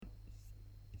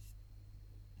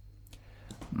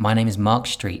My name is Mark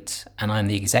Street, and I'm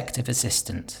the executive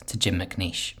assistant to Jim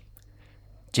McNeish.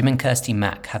 Jim and Kirsty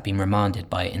Mack have been remanded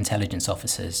by intelligence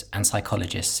officers and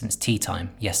psychologists since tea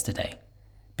time yesterday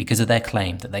because of their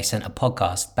claim that they sent a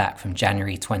podcast back from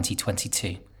January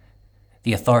 2022.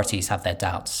 The authorities have their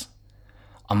doubts.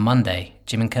 On Monday,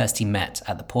 Jim and Kirsty met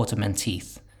at the Port of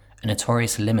Menteith, a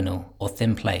notorious liminal or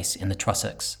thin place in the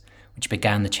Trossachs, which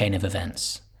began the chain of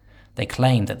events. They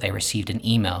claimed that they received an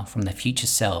email from their future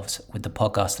selves with the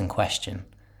podcast in question.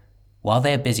 While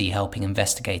they are busy helping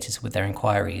investigators with their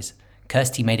inquiries,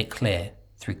 Kirsty made it clear,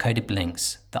 through coded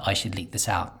links, that I should leak this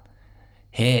out.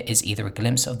 Here is either a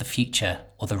glimpse of the future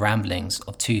or the ramblings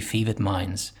of two fevered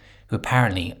minds who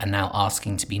apparently are now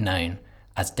asking to be known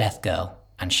as Death Girl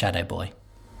and Shadow Boy.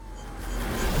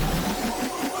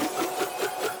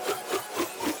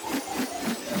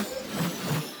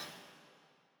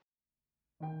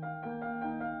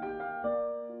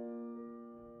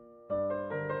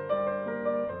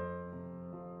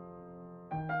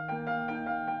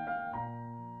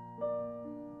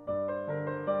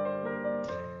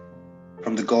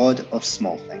 From the God of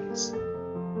small things.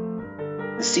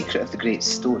 The secret of the great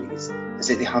stories is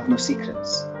that they have no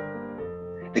secrets.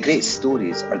 The great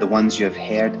stories are the ones you have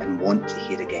heard and want to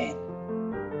hear again.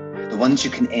 The ones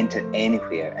you can enter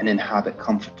anywhere and inhabit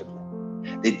comfortably.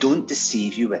 They don't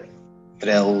deceive you with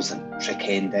thrills and trick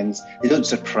endings. They don't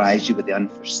surprise you with the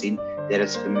unforeseen. They're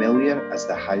as familiar as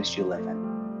the house you live in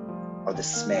or the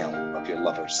smell of your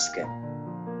lover's skin.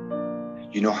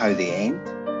 You know how they end,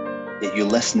 yet you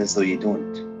listen as though you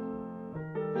don't.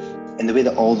 In the way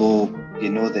that although you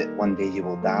know that one day you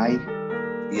will die,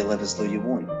 you live as though you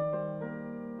won't.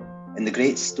 In the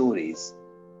great stories,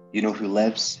 you know who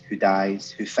lives, who dies,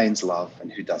 who finds love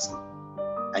and who doesn't,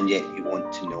 and yet you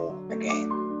want to know again.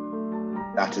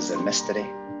 That is their mystery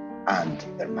and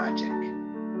their magic.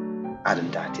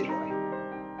 Arundhati Roy.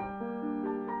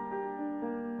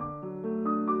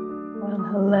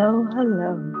 Well,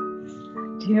 hello.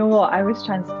 Do you know what? I was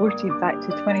transported back to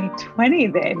 2020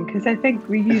 then, because I think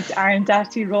we used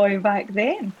Arundhati Roy back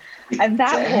then. And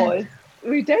that was,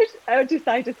 we did, I just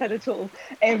had a total.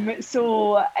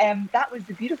 That was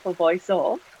the beautiful voice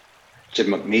of Jim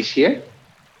McNeish here.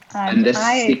 And this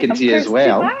is speaking to you as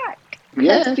well.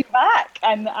 Kirsty Mack.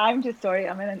 And I'm just sorry,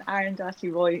 I'm in an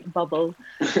Arundhati Roy bubble.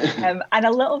 And a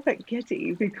little bit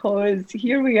giddy because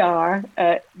here we are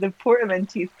at the Port of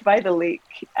Menteith by the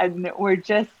lake, and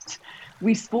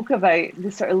we spoke about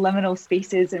the sort of liminal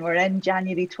spaces, and we're in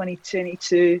January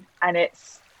 2022, and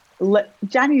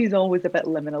January is always a bit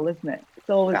liminal, isn't it? It's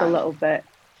always a little bit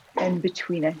in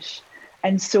betweenish.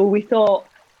 And so we thought,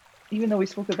 even though we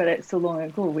spoke about it so long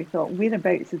ago, we thought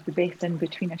whereabouts is the best in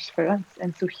betweenish for us.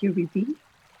 And so here we be.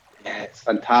 Yeah, it's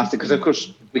fantastic because of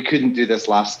course we couldn't do this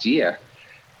last year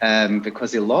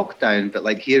because of lockdown, but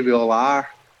like here we all are,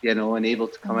 you know, and able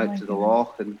to come out to the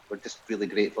loch, and we're just really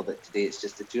grateful that today it's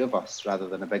just the two of us rather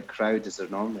than a big crowd as there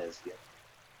normally is here.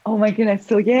 Oh my goodness.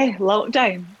 So yeah,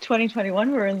 lockdown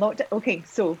 2021, we're in lockdown. Okay,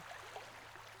 so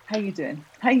how you doing?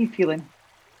 How you feeling?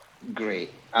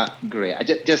 Great. I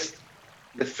just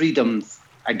the freedoms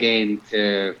again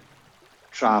to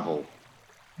travel.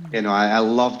 You know, I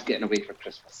loved getting away for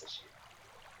Christmas this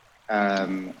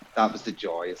year. That was the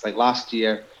joy. It's like last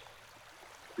year,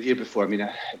 the year before, I mean,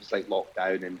 it was like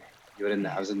lockdown, and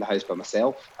I was in the house by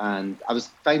myself, and I was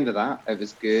fine with that. It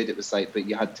was good. It was like, but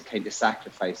you had to kind of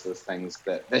sacrifice those things.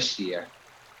 But this year,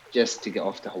 just to get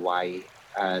off to Hawaii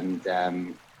and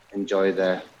enjoy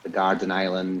the garden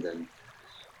island, and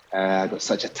I got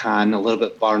such a tan, a little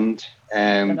bit burned,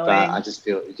 but I just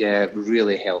feel,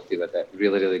 really healthy with it,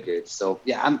 really, really good. So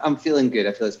yeah, I'm feeling good.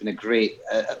 I feel it's been a great,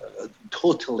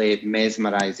 totally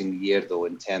mesmerising year though,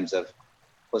 in terms of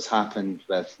what's happened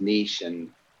with Niche and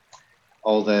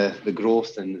all the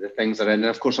growth and the things that are in. And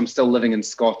of course, I'm still living in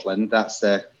Scotland. That's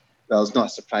well, it's not a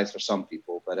surprise for some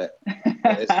people, but it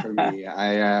is for me.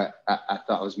 I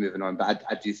thought I was moving on, but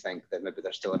I do think that maybe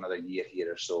there's still another year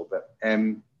here or so. But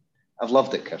I've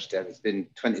loved it, Kirsty. It's been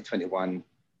 2021.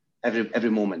 Every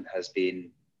moment has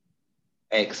been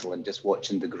excellent. Just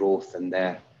watching the growth and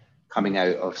the coming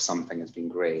out of something has been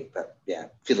great. But yeah,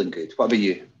 feeling good. What about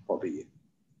you?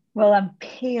 Well, I'm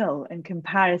pale in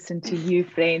comparison to you,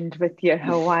 friend, with your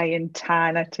Hawaiian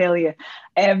tan, I tell you.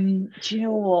 Do you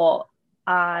know what?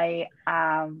 I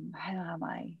am, how am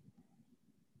I?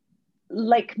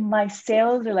 Like my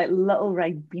cells are like little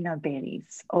Ribena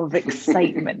berries of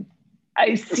excitement.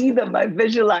 I see them, I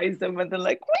visualize them, and they're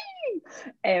like, whee!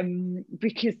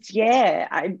 Because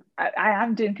I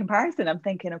am doing comparison. I'm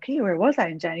thinking, okay, where was I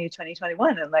in January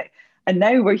 2021? And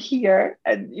now we're here,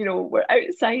 and we're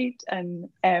outside, and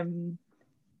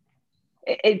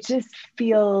it just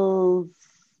feels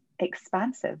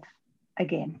expansive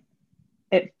again.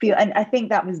 And I think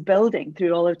that was building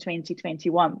through all of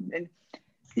 2021. And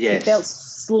Yes. it felt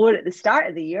slower at the start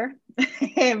of the year,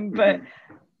 but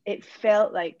it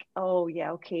felt like, oh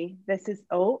yeah, okay, this is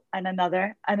and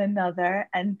another,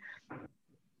 and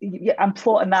I'm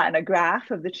plotting that in a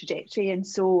graph of the trajectory, and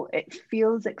so it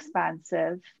feels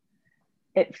expansive.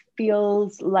 It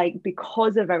feels like,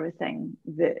 because of everything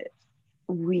that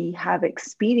we have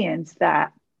experienced,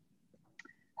 that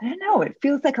I don't know, it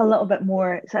feels like a little bit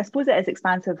more. So I suppose it is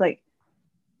expansive. Like,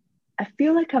 I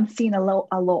feel like I'm seeing a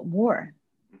lot more.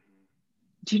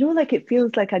 Do you know, like, it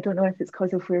feels like, I don't know if it's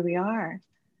because of where we are,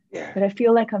 but I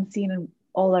feel like I'm seeing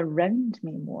all around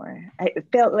me more. It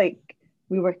felt like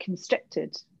we were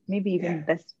constricted, maybe even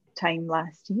this time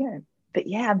last year. But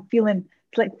yeah, I'm feeling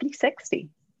it's like 360.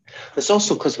 It's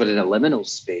also because we're in a liminal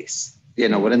space. You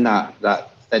know, we're in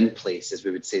that thin place, as we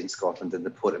would say in Scotland, in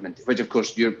the Portman, which of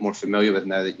course you're more familiar with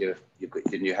now that you've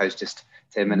got your new house just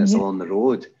 10 minutes along the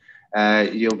road.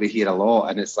 You'll be here a lot,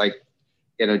 and it's like,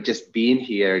 you know, just being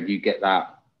here, you get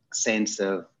that sense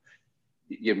of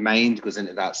your mind goes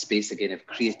into that space again of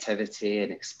creativity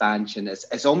and expansion.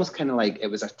 It's almost kind of like it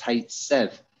was a tight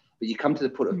sieve, but you come to the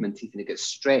Port of Menteith and it gets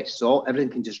stretched, so everything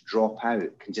can just drop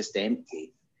out, can just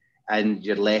empty, and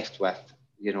you're left with,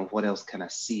 you know, what else can I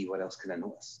see? What else can I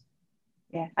notice?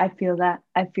 Yeah, I feel that.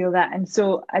 And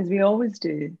so, as we always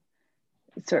do,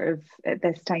 sort of at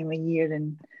this time of year,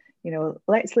 and, you know,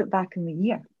 let's look back in the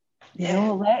year. You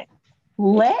know,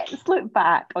 let's look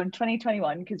back on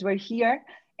 2021, because we're here.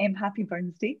 Happy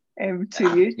Burns Day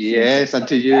to you. Yes, and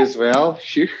to you as well.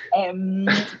 And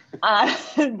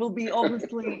we'll be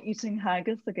obviously eating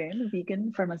haggis again,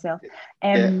 vegan for myself.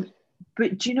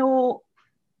 But do you know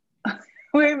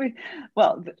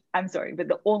I'm sorry, but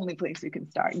the only place we can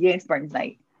start, yes, Burns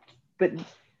Night, but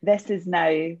this is now,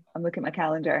 I'm looking at my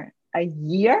calendar, a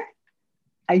year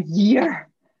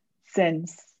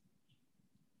since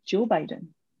Joe Biden.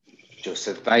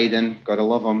 Joseph Biden, gotta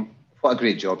love him. What a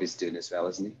great job he's doing as well,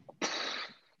 isn't he?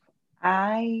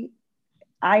 I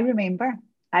remember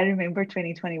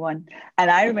 2021, and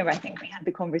I remember, I think we had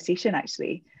the conversation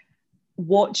actually,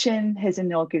 watching his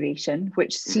inauguration,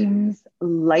 which seems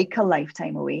like a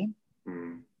lifetime away.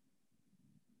 And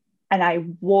I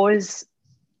was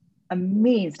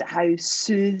amazed at how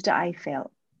soothed I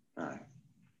felt,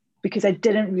 because I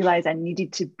didn't realize I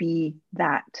needed to be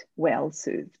that well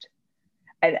soothed.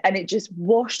 And it just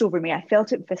washed over me. I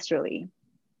felt it viscerally.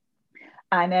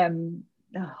 And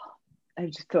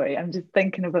I'm just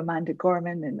thinking of Amanda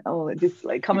Gorman, and just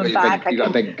like coming back. You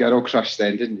got a big girl crush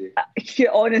then, didn't you?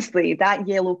 Honestly, that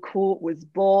yellow coat was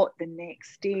bought the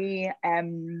next day.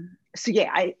 So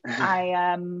yeah,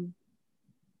 I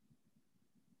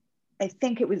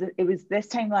think it was this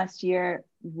time last year,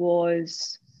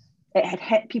 it had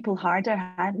hit people harder,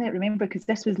 hadn't it? Remember, because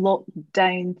this was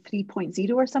lockdown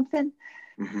 3.0 or something.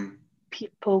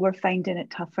 People were finding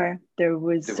it tougher. There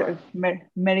was sort of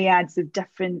myriads of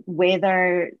different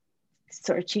weather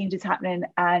sort of changes happening,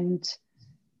 and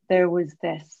there was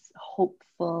this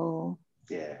hopeful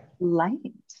light.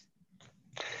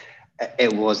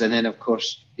 It was. And then, of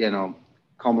course, you know,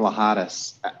 Kamala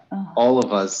Harris, all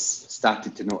of us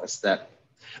started to notice that.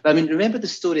 I mean, remember the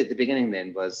story at the beginning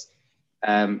then was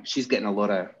she's getting a lot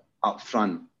of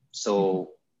upfront.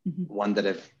 So wonder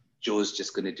if Joe's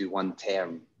just going to do one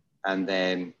term, and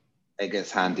then it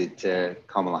gets handed to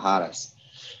Kamala Harris.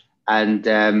 And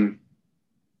then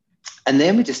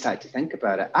we just started to think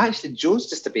about it. Actually, Joe's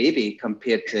just a baby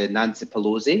compared to Nancy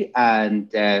Pelosi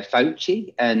and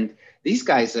Fauci, and these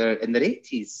guys are in their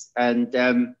 80s.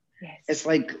 And it's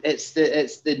like it's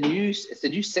the new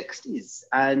 60s.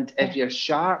 And if you're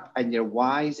sharp and you're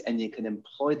wise and you can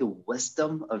employ the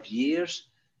wisdom of years,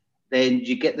 then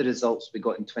you get the results we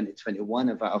got in 2021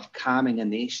 of calming a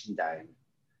nation down,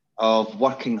 of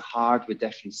working hard with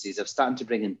differences, of starting to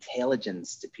bring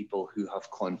intelligence to people who have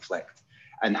conflict,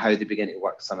 and how they begin to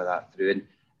work some of that through.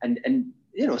 And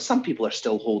you know, some people are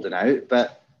still holding out,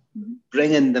 but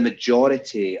bringing the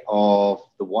majority of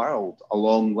the world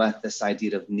along with this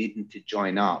idea of needing to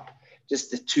join up,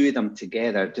 just the two of them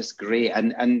together, just great.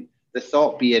 And the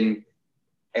thought being,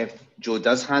 if Joe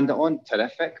does hand it on,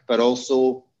 terrific, but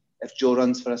also if Joe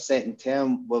runs for a second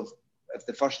term, if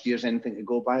the first year's anything to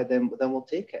go by, then we'll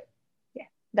take it. Yeah,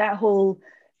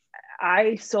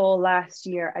 I saw last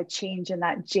year a change in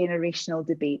that generational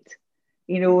debate.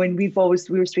 You know, and we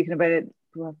were speaking about it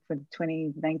for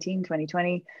 2019,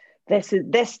 2020. This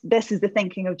is the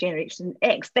thinking of Generation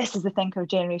X. This is the thinking of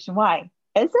Generation Y.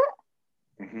 Is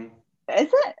it? Is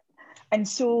it? And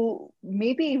so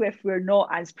maybe if we're not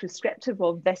as prescriptive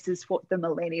of this is what the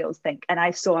millennials think, and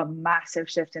I saw a massive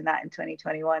shift in that in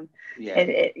 2021. Yeah.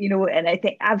 And you know, and I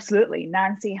think absolutely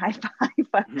Nancy high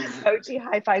five, Fauci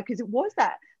high five, because it was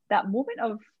that moment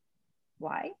of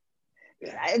why?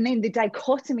 Yeah. And then the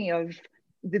dichotomy of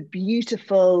the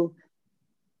beautiful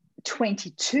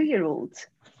 22-year-old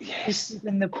Yes. who's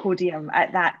in the podium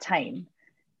at that time,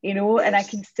 you know, and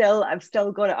I've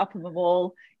still got it up on the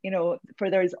wall, you know,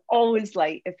 for there's always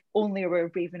light if only we're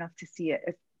brave enough to see it,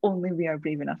 if only we are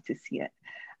brave enough to see it.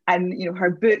 And, you know,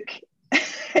 her book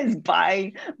is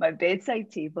by my bedside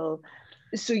table.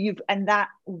 So and that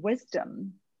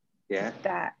wisdom, Yeah.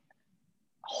 that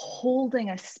holding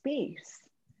a space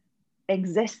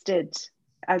existed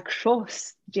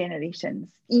across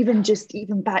generations, even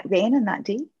back then in that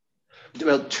day.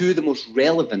 Well, two of the most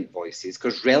relevant voices,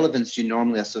 because relevance you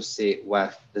normally associate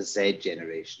with the Z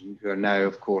generation, who are now,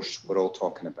 of course, we're all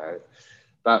talking about.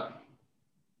 But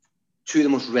two of the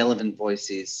most relevant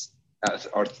voices,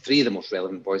 or three of the most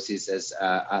relevant voices, is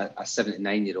a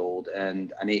 79-year-old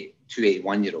and two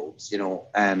 81-year-olds. You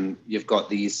know, you've got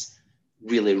these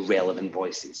really relevant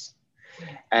voices,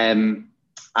 and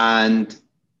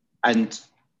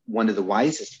one of the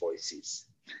wisest voices,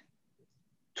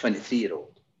 23-year-old.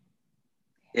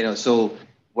 You know, so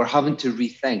we're having to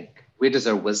rethink, where does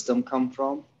our wisdom come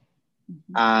from,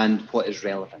 and what is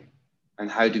relevant,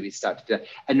 and how do we start to do it?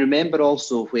 And remember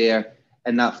also where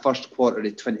in that first quarter of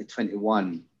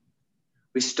 2021,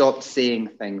 we stopped saying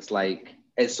things like,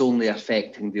 it's only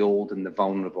affecting the old and the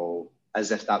vulnerable,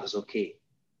 as if that was okay.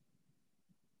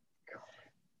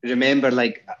 Remember,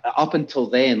 like up until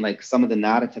then, like some of the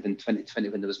narrative in 2020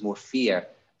 when there was more fear,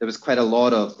 there was quite a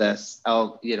lot of this,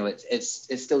 you know, it's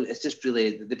just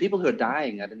really, the people who are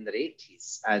dying are in their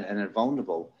 80s and are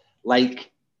vulnerable. Like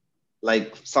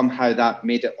somehow that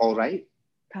made it all right.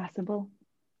 Passable.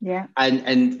 Yeah.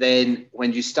 And then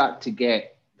when you start to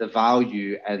get the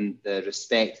value and the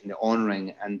respect and the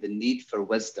honoring and the need for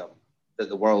wisdom that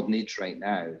the world needs right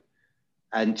now,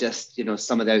 and just, you know,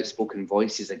 some of the outspoken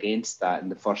voices against that in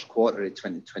the first quarter of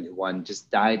 2021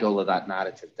 just died all of that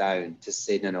narrative down to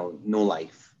say, no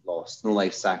life lost, no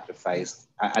life sacrificed.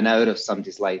 An hour of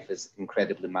somebody's life is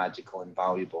incredibly magical and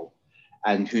valuable.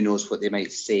 And who knows what they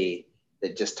might say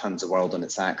that just turns the world on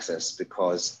its axis,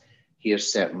 because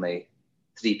here's certainly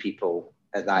three people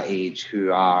at that age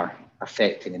who are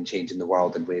affecting and changing the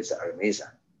world in ways that are amazing.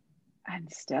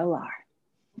 And still are.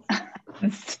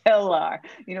 Still are.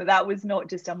 You know, that was not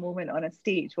just a moment on a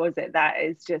stage, was it? That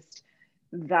is just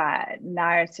that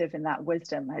narrative and that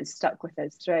wisdom has stuck with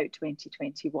us throughout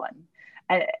 2021.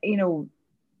 And, you know,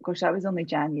 gosh, that was only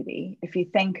January. If you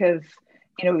think of,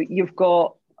 you know, you've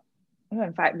got,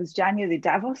 in fact, it was January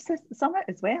Davos Summit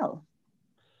as well.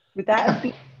 Would that have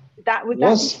been,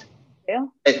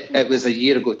 It was a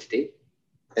year ago today.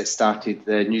 It started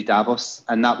the new Davos,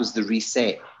 and that was the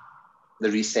reset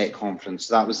conference.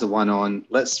 That was the one on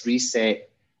let's reset,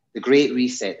 the Great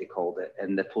Reset, they called it,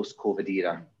 in the post-COVID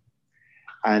era.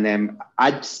 And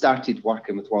I'd started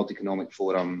working with World Economic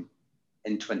Forum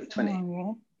in 2020.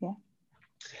 Oh, yeah.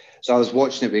 So I was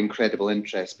watching it with incredible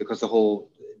interest, because the whole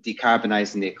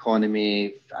decarbonising the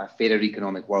economy, a fairer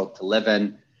economic world to live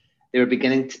in, they were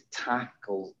beginning to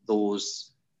tackle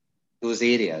those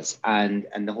areas, and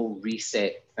the whole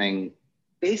reset thing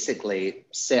basically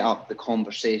set up the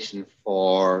conversation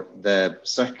for the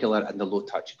circular and the low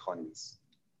touch economies.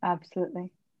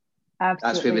 Absolutely.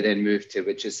 That's where we then moved to,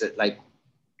 which is that, like,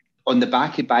 on the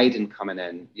back of Biden coming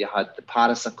in, you had the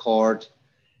Paris Accord,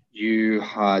 you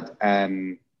had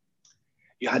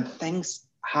things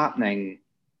happening.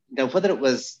 Now, whether it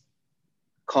was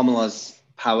Kamala's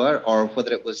power or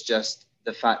whether it was just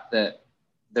the fact that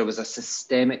there was a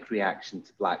systemic reaction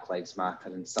to Black Lives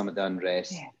Matter and some of the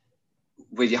unrest,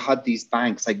 where you had these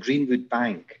banks like Greenwood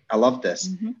Bank, I love this,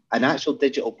 an actual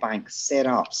digital bank set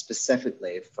up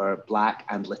specifically for Black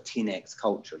and Latinx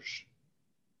cultures.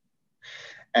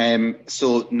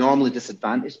 So normally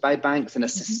disadvantaged by banks in a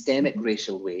systemic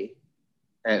racist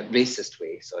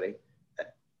way,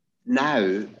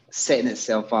 now setting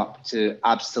itself up to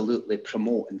absolutely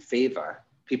promote and favor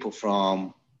people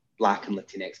from Black and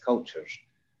Latinx cultures.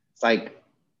 It's like,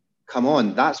 come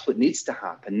on, that's what needs to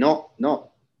happen, not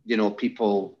you know,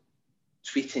 people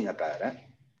tweeting about it.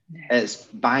 It's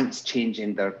banks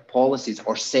changing their policies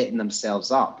or setting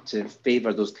themselves up to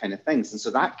favor those kind of things. And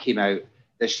so that came out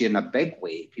this year in a big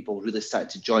way. People really started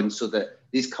to join so that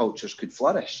these cultures could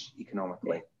flourish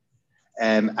economically.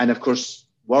 And of course,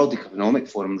 World Economic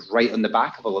Forum's right on the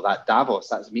back of all of that. Davos,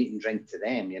 that's meat and drink to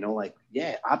them, you know, like,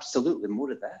 yeah, absolutely,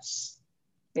 more of this.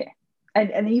 Yeah,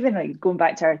 And even like going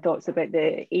back to our thoughts about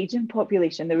the Asian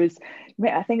population,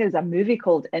 I think there was a movie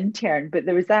called Intern, but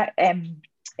there was that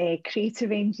a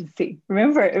creative agency.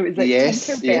 Remember, it was like Yes,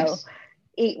 Tinkerbell, yes,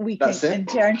 8-week that's it.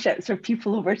 internships for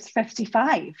people over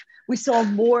 55. We saw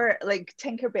more like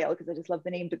Tinkerbell, because I just love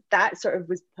the name, but that sort of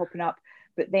was popping up.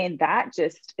 But then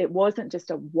it wasn't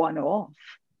just a one-off.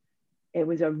 It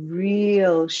was a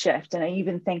real shift. And I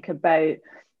even think about,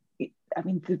 I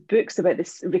mean, the books about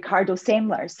this Ricardo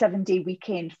Semler 7-day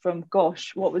weekend from,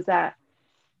 gosh, what was that?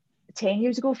 10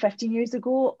 years ago, 15 years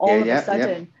ago, all of a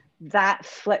sudden that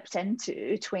flipped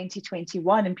into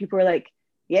 2021, and people were like,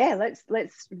 yeah,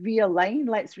 let's realign,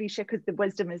 let's reshift, because the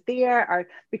wisdom is there, or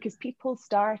because people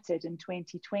started in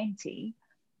 2020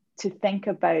 to think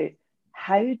about,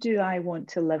 how do I want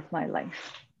to live my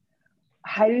life?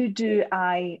 How do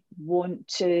I want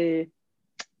to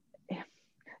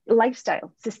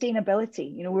lifestyle,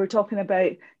 sustainability? You know, we were talking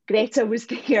about, Greta was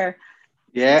there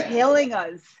telling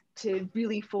us to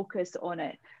really focus on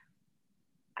it.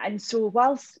 And so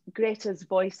whilst Greta's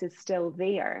voice is still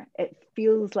there, it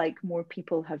feels like more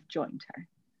people have joined her.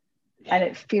 And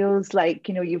it feels like,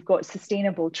 you know, you've got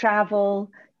sustainable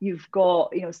travel, you've got,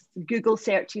 you know, Google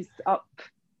searches up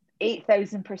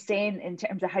 8,000% in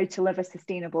terms of how to live a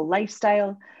sustainable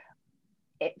lifestyle.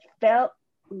 It felt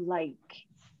like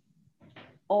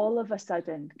all of a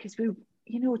sudden, because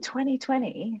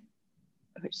 2020,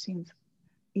 which seems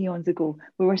eons ago,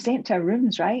 we were sent to our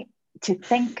rooms, right? To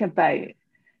think about,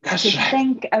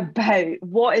 think about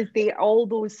what is all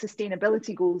those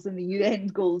sustainability goals and the UN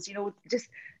goals, you know, just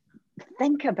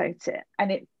think about it.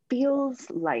 And it feels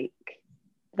like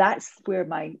that's where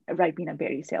my Ribena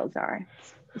berry sales are.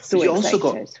 So you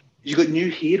excited. You got new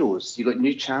heroes, you got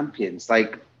new champions,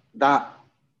 like that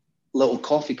little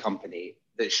coffee company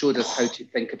that showed us how to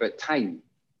think about time.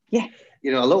 Yeah.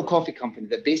 You know, a little coffee company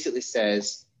that basically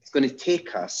says it's going to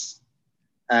take us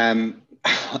a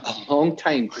long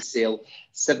time to sail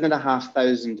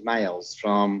 7,500 miles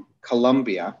from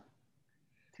Colombia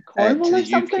to Cornwall to or the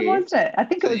something, UK, wasn't it? I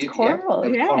think it was Cornwall.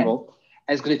 Yeah. Cornwall.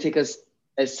 And it's going to take us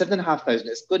 7,500.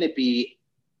 It's going to be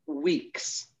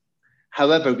weeks.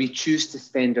 However, we choose to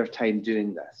spend our time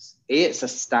doing this. A, it's a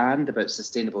stand about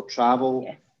sustainable travel.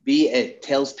 Yes. B, it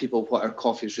tells people what our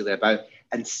coffee is really about.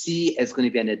 And C, it's going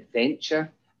to be an adventure.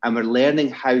 And we're learning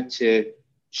how to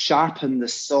sharpen the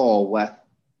saw with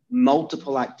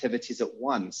multiple activities at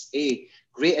once. A,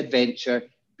 great adventure.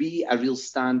 B, a real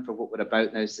stand for what we're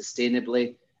about now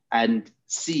sustainably. And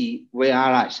C, we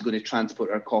are actually going to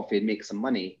transport our coffee and make some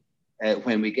money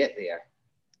when we get there.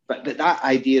 But that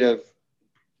idea of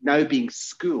now being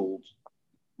schooled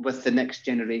with the next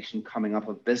generation coming up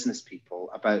of business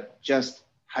people about just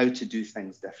how to do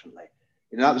things differently.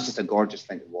 You know, that was just a gorgeous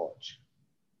thing to watch.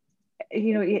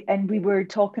 You know, and we were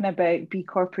talking about B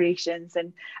corporations,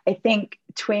 and I think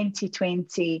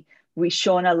 2020 we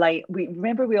shone a light. We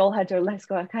all had our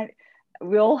list.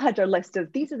 We all had our list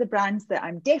of, these are the brands that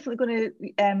I'm definitely going to,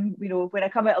 you know, when I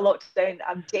come out of lockdown,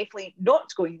 I'm definitely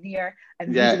not going near,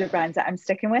 and these are the brands that I'm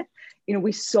sticking with. You know,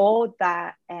 we saw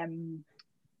that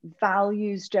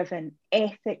values-driven,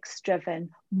 ethics-driven,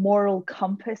 moral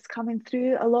compass coming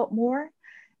through a lot more.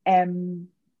 And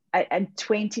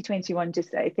 2021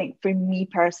 just, I think for me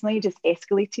personally, just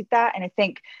escalated that. And I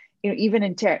think, you know, even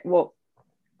in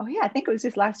I think it was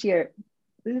just last year,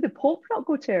 did the Pope not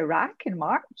go to Iraq in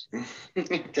March? He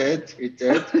did.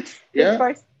 Yeah. It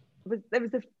was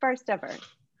the first ever.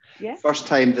 Yeah. First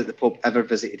time that the Pope ever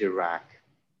visited Iraq.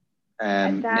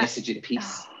 Messaging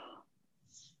peace.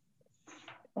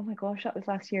 Oh my gosh, that was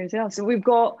last year as well. So you've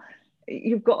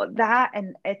got that,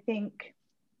 and I think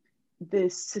the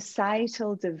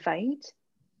societal divide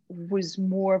was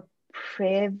more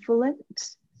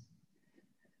prevalent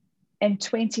in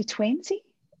 2020.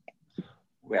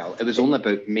 Well, it was only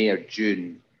about May or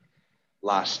June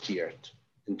last year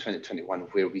in 2021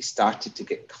 where we started to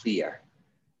get clear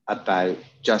about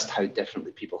just how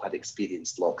differently people had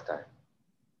experienced lockdown.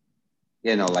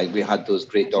 You know, like we had those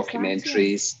great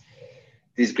documentaries,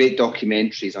 these great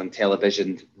documentaries on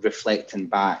television reflecting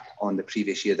back on the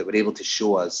previous year that were able to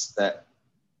show us that,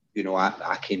 you know,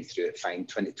 I came through it fine.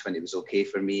 2020 was okay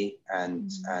for me,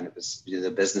 and it was, you know,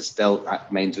 the business built.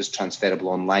 Mine was transferable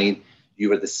online. You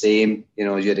were the same. You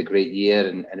know, you had a great year,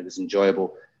 and it was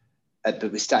enjoyable.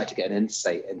 But we started to get an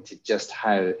insight into just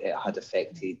how it had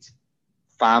affected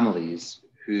families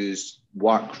whose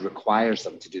work requires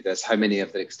them to do this. How many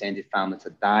of their extended families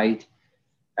had died?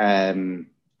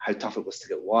 How tough it was to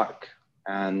get work,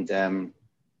 and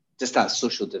just that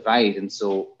social divide. And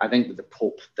so I think with the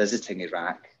Pope visiting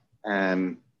Iraq,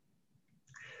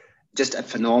 just a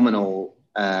phenomenal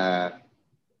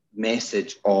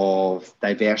message of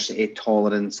diversity,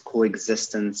 tolerance,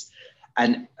 coexistence.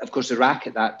 And of course, Iraq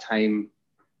at that time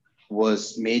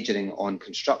was majoring on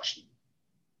construction.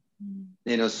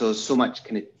 You know, so much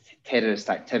kind of terrorist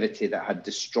activity that had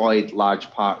destroyed large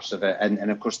parts of it.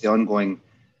 And of course, the ongoing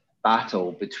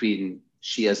battle between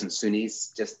Shias and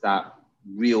Sunnis, just that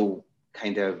real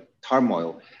kind of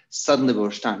turmoil. Suddenly we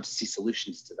were starting to see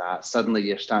solutions to that. Suddenly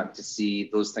you're starting to see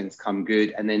those things come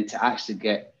good. And then to actually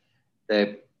get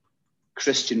the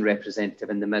Christian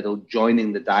representative in the middle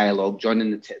joining the dialogue,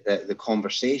 joining the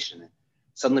conversation,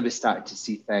 suddenly we started to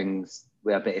see things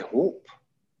with a bit of hope.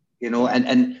 You know,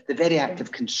 and the very act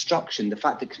of construction, the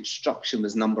fact that construction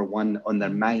was number one on their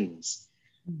minds,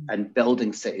 and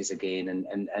building cities again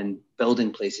and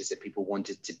building places that people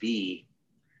wanted to be,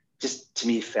 just to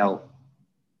me felt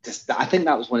just, I think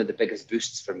that was one of the biggest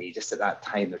boosts for me just at that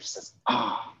time. They're just this,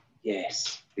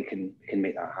 yes, we can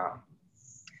make that happen.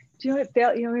 Do you know what it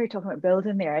felt, you know, we were talking about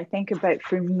building there, I think about,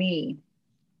 for me,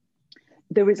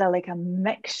 there was a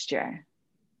mixture,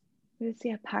 let's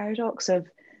say a paradox of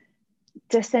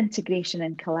disintegration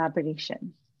and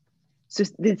collaboration. So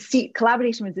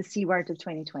collaboration was the C word of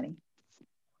 2020.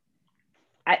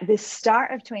 At the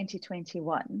start of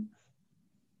 2021,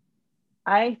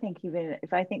 I think, even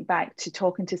if I think back to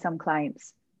talking to some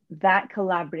clients, that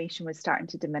collaboration was starting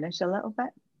to diminish a little bit.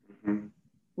 Mm-hmm.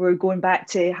 We're going back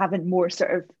to having more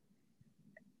sort of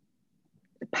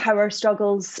power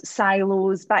struggles,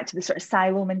 silos, back to the sort of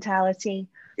silo mentality.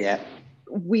 Yeah.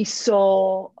 We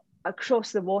saw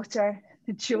across the water,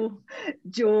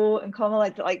 Joe and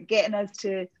Kamala like getting us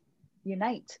to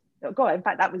unite. Oh God, in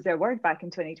fact, that was their word back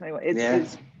in 2021.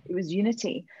 It was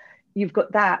unity. You've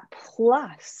got that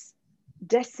plus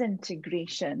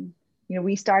disintegration. You know,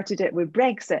 we started it with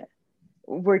Brexit.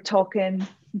 We're talking,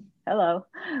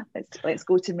 let's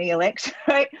go to May election,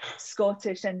 right?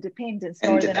 Scottish independence.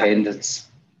 Independence.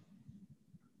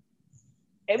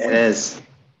 It is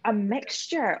a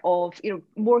mixture of, you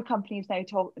know, countries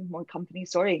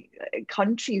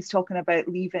talking about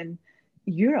leaving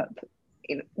Europe.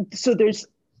 You know, so there's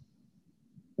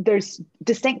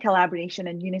distinct collaboration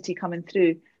and unity coming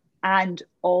through, and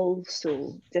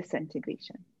also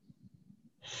disintegration.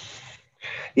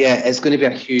 Yeah, it's going to be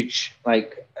a huge,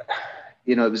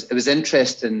 you know, it was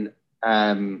interesting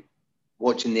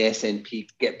watching the SNP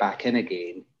get back in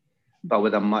again, but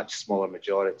with a much smaller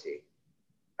majority.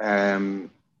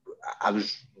 I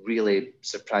was really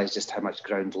surprised just how much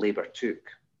ground Labour took.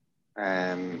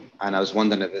 And I was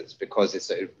wondering if it's because it's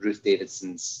sort of Ruth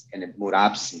Davidson's kind of more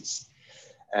absence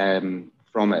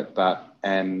from it. But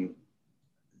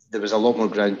there was a lot more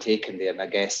ground taken there. And I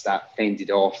guess that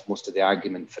fended off most of the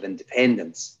argument for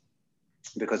independence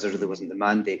because there really wasn't the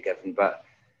mandate given. But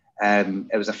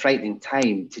it was a frightening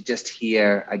time to just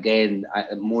hear again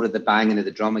more of the banging of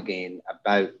the drum again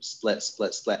about split,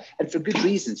 and for good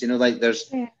reasons. You know,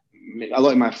 there's a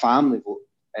lot of my family vote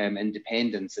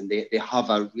independence, and they have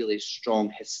a really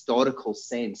strong historical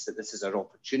sense that this is our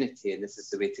opportunity and this is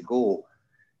the way to go.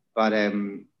 But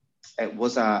it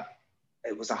was a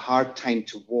hard time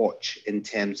to watch in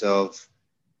terms of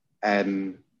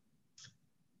and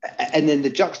then the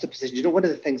juxtaposition. You know, one of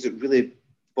the things that really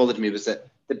bothered me was that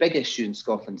the big issue in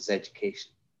Scotland is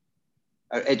education.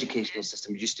 Our educational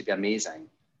system used to be amazing,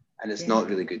 and it's not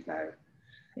really good now.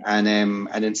 And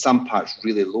in some parts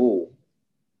really low.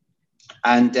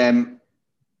 And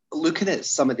looking at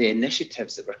some of the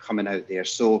initiatives that were coming out there.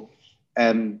 So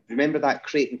remember that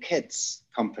Creighton Kids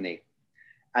company?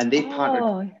 And they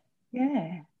partnered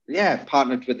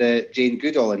with the Jane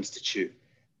Goodall Institute,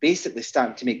 basically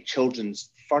starting to make children's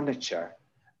furniture,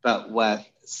 but with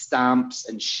stamps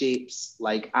and shapes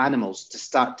like animals to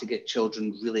start to get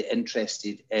children really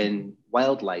interested in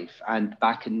wildlife and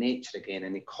back in nature again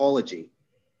and ecology.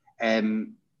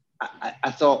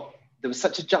 I thought there was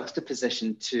such a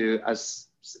juxtaposition to us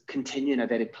continuing a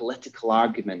very political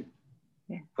argument,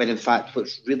 when in fact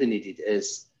what's really needed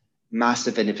is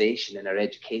massive innovation in our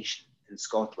education in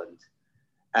Scotland.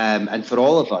 And for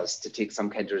all of us to take some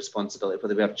kind of responsibility,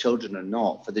 whether we have children or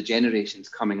not, for the generations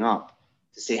coming up,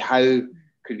 to say how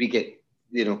could we get,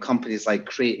 you know, companies like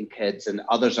Creighton Kids and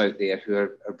others out there who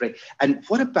are brilliant. And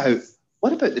what about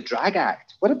the Drag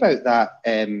Act? What about that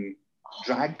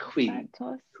drag queen?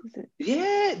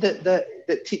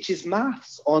 That teaches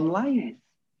maths online.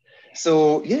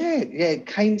 So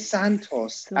Kind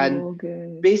Santos, and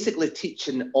good. Basically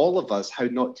teaching all of us how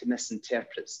not to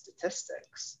misinterpret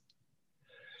statistics.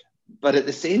 But at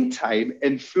the same time,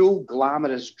 in full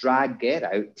glamorous drag get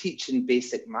out, teaching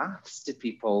basic maths to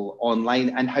people online,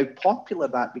 and how popular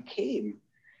that became.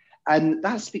 And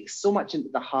that speaks so much into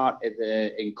the heart of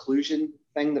the inclusion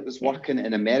thing that was working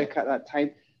in America at that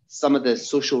time. Some of the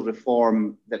social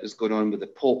reform that was going on with the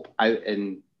Pope out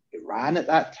in Iran at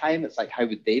that time, it's like, how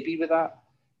would they be with that?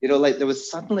 You know, like there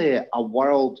was suddenly a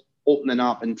world opening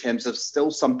up in terms of still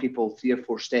some people 3 or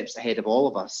 4 steps ahead of all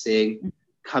of us saying,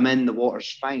 come in, the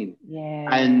water's fine. Yeah.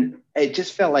 And it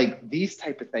just felt like these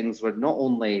type of things were not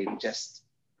only just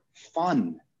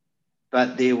fun,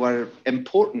 but they were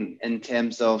important in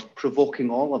terms of provoking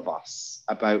all of us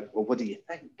about, well, what do you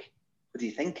think? What do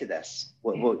you think of this?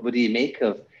 What do you make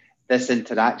of this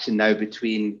interaction now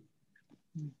between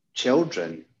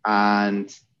children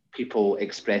and people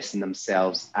expressing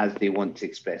themselves as they want to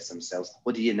express themselves?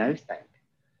 What do you now think?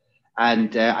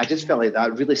 And I just felt like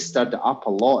that really stirred it up a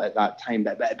lot at that time.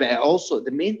 But it also,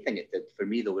 the main thing it did for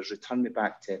me, though, was return me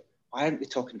back to, why aren't we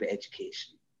talking about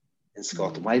education in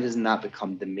Scotland? Why doesn't that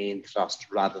become the main thrust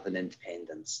rather than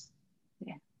independence?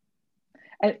 Yeah.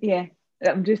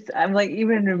 I'm like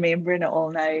even remembering it all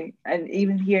now, and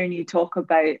even hearing you talk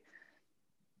about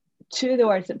 2 of the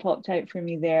words that popped out for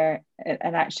me there,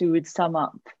 and actually would sum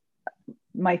up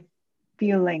my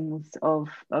feelings of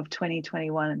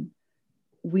 2021,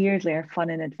 weirdly, are fun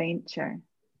and adventure,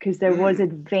 because there was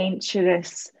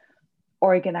adventurous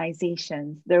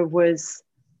organizations. There was,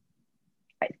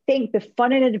 I think the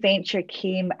fun and adventure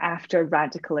came after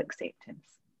radical acceptance.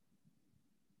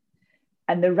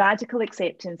 And the radical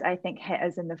acceptance, I think, hit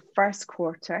us in the first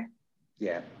quarter.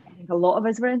 Yeah. I think a lot of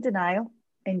us were in denial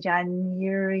in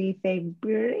January,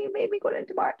 February, maybe going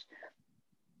into March.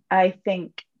 I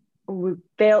think we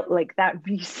felt like that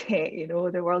reset, you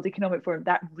know, the World Economic Forum,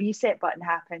 that reset button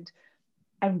happened,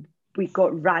 and we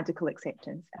got radical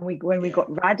acceptance. And when we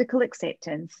got radical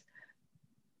acceptance,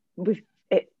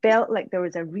 it felt like there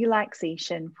was a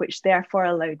relaxation, which therefore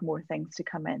allowed more things to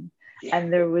come in. Yeah.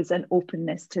 And there was an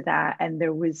openness to that. And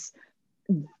there was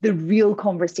the real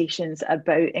conversations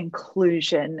about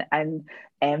inclusion and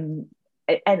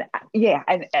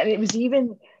it was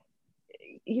even,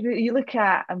 you know, you look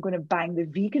at, I'm going to bang the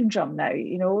vegan drum now,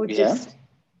 you know, just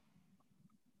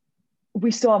we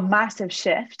saw a massive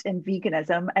shift in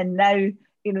veganism, and now,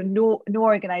 you know, no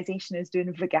organization is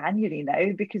doing veganuary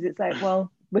now, because it's like,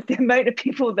 well, with the amount of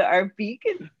people that are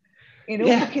vegan, you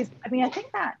know, because I mean, I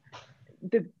think that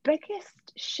the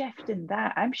biggest shift in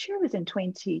that, I'm sure, was in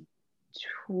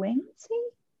 2020,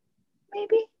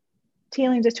 maybe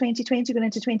tailings of 2020 going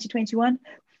into 2021,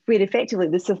 where effectively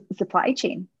the supply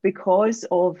chain, because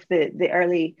of the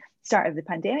early start of the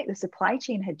pandemic, the supply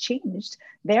chain had changed.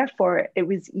 Therefore, it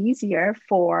was easier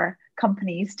for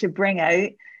companies to bring out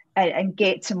and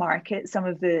get to market some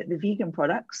of the vegan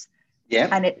products. Yeah.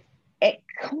 And it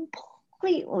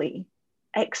completely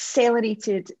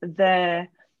accelerated the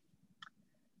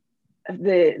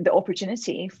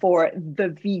opportunity for the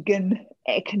vegan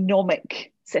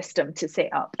economic system to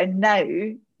set up. And now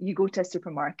you go to a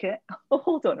supermarket,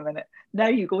 hold on a minute, now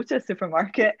you go to a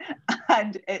supermarket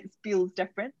and it feels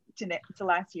different to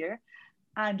last year.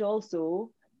 And also,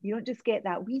 you don't just get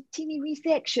that wee teeny wee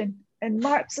section in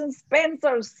Marks and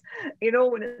Spencer's, you know,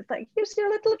 when it's like, here's your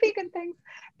little vegan things.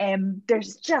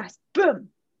 There's just boom.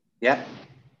 Yeah,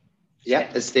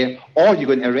 it's there. Or you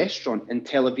go into a restaurant in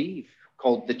Tel Aviv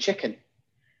called The Chicken,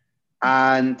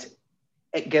 and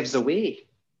it gives away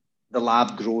the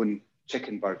lab-grown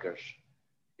chicken burgers.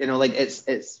 You know, like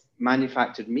it's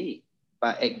manufactured meat,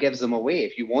 but it gives them away.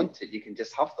 If you want it, you can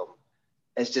just have them.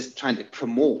 It's just trying to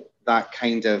promote that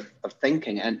kind of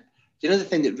thinking. And you know, the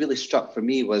thing that really struck for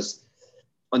me was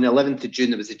on the 11th of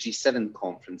June, there was a G7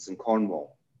 conference in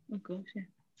Cornwall. Oh, gosh, yeah.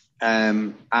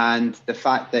 And the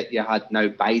fact that you had now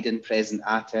Biden present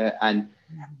at it, and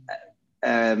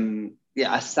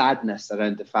a sadness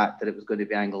around the fact that it was going to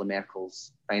be Angela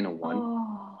Merkel's final one.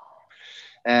 Oh.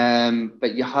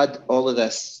 But you had all of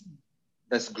this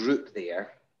group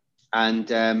there, and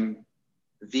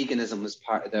veganism was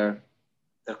part of their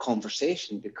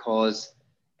conversation, because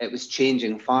it was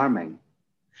changing farming,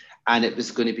 and it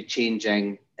was going to be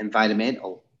changing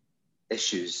environmental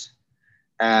issues.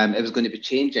 It was going to be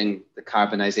changing the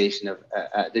decarbonisation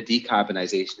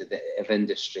of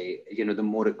industry, you know, the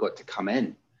more it got to come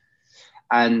in.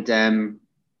 And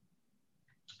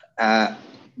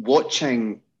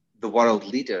watching the world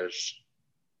leaders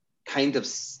kind of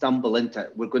stumble into,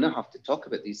 we're going to have to talk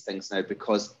about these things now,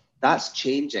 because that's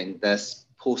changing this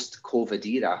post-COVID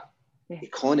era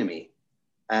economy.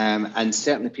 And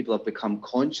certainly people have become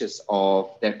conscious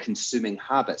of their consuming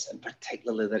habits, and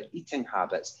particularly their eating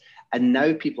habits. And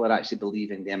now people are actually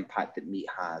believing the impact that meat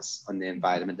has on the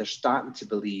environment. They're starting to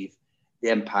believe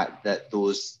the impact that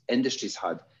those industries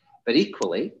had. But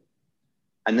equally,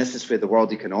 and this is where the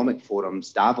World Economic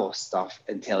Forum's Davos stuff,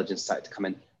 intelligence started to come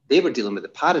in. They were dealing with the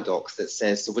paradox that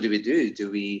says, so what do? Do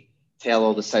we tell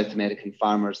all the South American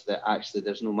farmers that actually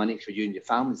there's no money for you and your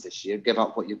families this year, give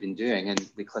up what you've been doing, and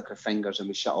we click our fingers and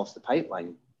we shut off the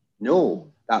pipeline?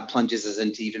 No, that plunges us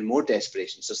into even more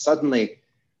desperation. So suddenly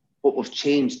what we've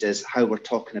changed is how we're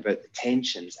talking about the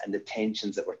tensions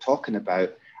that we're talking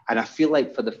about. And I feel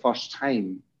like for the first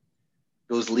time,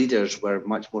 those leaders were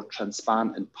much more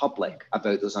transparent and public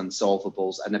about those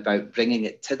unsolvables and about bringing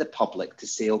it to the public to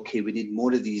say, okay, we need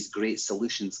more of these great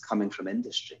solutions coming from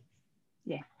industry.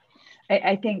 Yeah,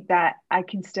 I think that I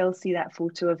can still see that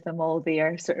photo of them all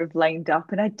there sort of lined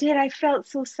up. And I felt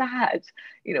so sad,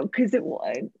 because it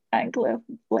was Angela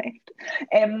left.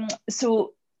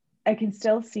 So I can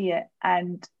still see it.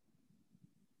 And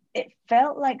it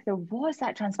felt like there was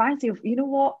that transparency of, you know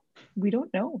what, we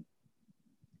don't know.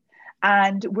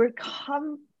 And we're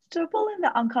comfortable in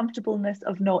the uncomfortableness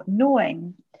of not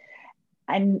knowing,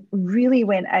 and really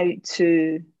went out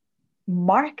to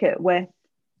market with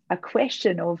a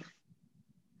question of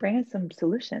bringing some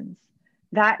solutions.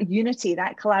 That unity,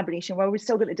 that collaboration, where we've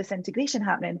still got the disintegration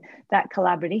happening, that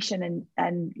collaboration.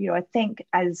 And I think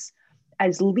as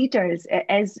leaders, it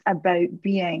is about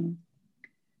being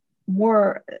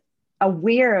more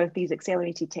aware of these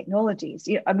accelerated technologies.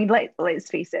 Let's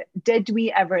face it, did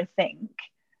we ever think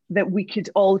that we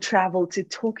could all travel to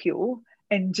Tokyo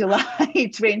in July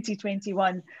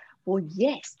 2021? Well,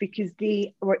 yes, because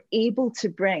they were able to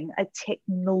bring a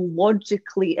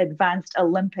technologically advanced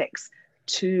Olympics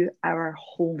to our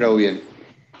home. Brilliant.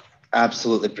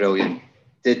 Absolutely brilliant.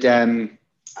 I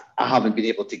haven't been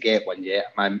able to get one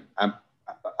yet. My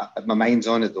mind's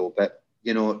on it though, but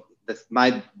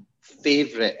my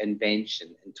favorite invention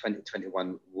in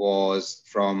 2021 was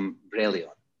from Brilliant,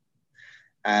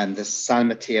 and the San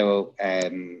Mateo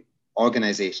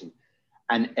organization.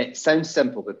 And it sounds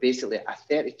simple, but basically a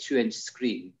 32-inch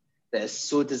screen that is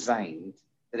so designed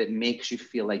that it makes you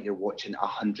feel like you're watching a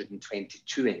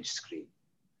 122-inch screen.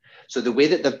 So the way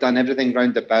that they've done everything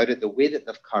round about it, the way that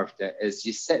they've carved it is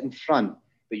you sit in front,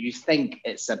 but you think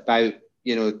it's about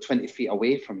 20 feet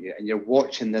away from you, and you're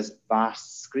watching this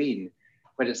vast screen,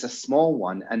 but it's a small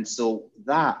one. And so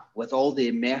that, with all the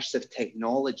immersive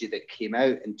technology that came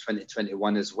out in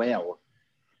 2021 as well,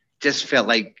 just felt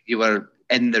like you were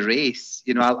in the race.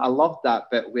 I love that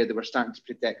bit where they were starting to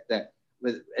predict that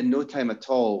in no time at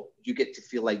all, you get to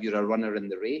feel like you're a runner in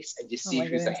the race, and you see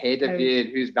who's ahead of you and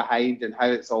who's behind and how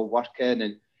it's all working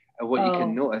and what you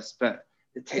can notice. But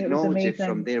the technology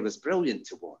from there was brilliant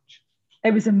to watch.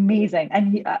 It was amazing.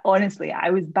 And honestly, I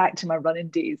was back to my running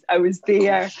days. I was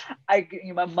there. I could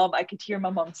hear my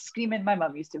mum screaming. My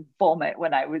mum used to vomit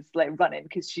when I was running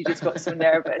because she just got so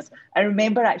nervous. I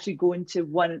remember actually going to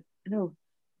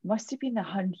must have been the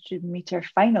 100-meter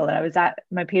final. And I was at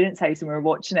my parents' house and we were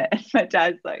watching it. And my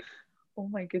dad's like, oh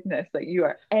my goodness, you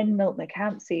are in Milton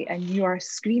Campsie and you are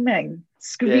screaming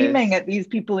yes. at these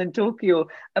people in Tokyo.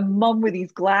 And mum with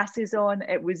these glasses on.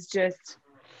 It was just...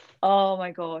 oh my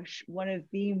gosh, one of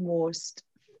the most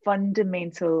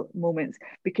fundamental moments,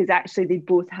 because actually they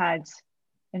both had,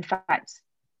 in fact,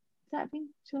 has that been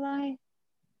July?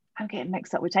 I'm getting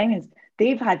mixed up with timings.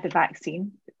 They've had the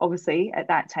vaccine, obviously, at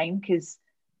that time,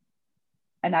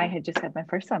 and I had just had my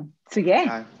first son. So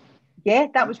yeah,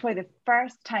 that was probably the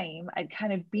first time I'd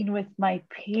kind of been with my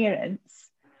parents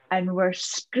and were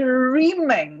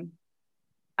screaming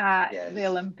at the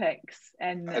Olympics.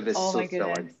 And oh my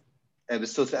goodness. It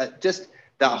was just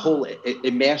that whole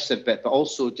immersive bit, but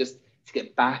also just to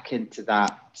get back into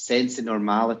that sense of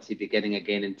normality beginning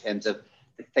again in terms of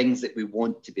the things that we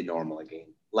want to be normal again,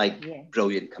 like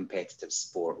brilliant competitive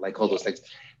sport, like all those things.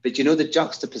 But the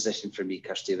juxtaposition for me,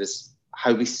 Kirsty, was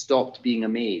how we stopped being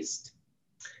amazed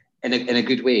in a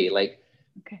good way.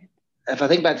 If I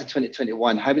think back to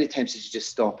 2021, how many times did you just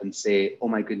stop and say, oh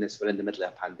my goodness, we're in the middle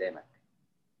of a pandemic?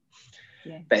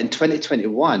 Yeah. But in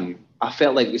 2021, I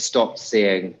felt like we stopped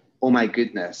saying, oh my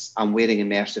goodness, I'm wearing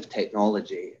immersive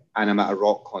technology and I'm at a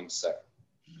rock concert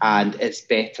and it's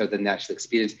better than the actual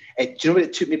experience. Do you know what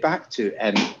it took me back to?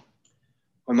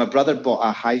 When my brother bought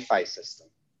a hi-fi system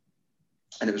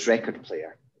and it was record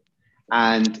player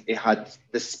and it had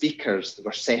the speakers that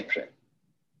were separate.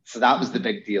 So that was the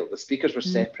big deal. The speakers were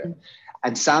separate.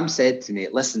 And Sam said to me,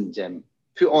 listen, Jim,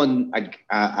 put on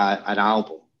an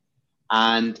album.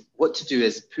 And what to do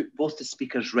is put both the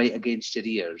speakers right against your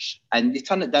ears and you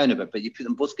turn it down a bit, but you put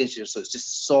them both against your ears so it's just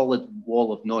a solid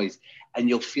wall of noise and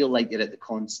you'll feel like you're at the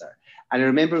concert. And I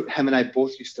remember him and I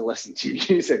both used to listen to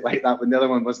music like that when the other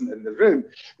one wasn't in the room.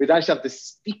 We'd actually have the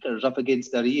speakers up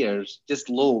against our ears, just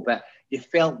low, but you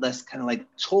felt this kind of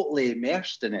totally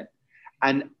immersed in it.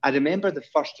 And I remember the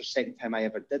first or second time I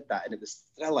ever did that, and it was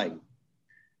thrilling.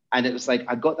 And it was like,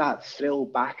 I got that thrill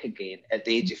back again at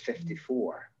the age of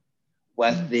 54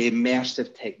 with the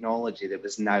immersive technology that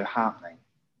was now happening.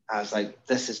 I was like,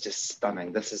 this is just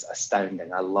stunning. This is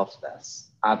astounding. I love this.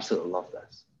 Absolutely love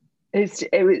this.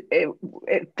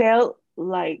 It felt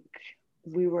like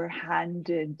we were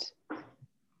handed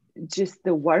just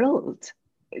the world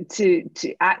to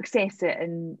access it,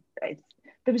 and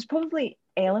there was probably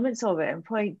elements of it and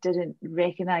probably didn't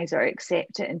recognize or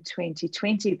accept it in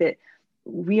 2020, but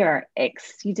we are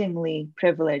exceedingly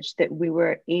privileged that we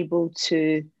were able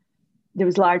to, there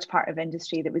was a large part of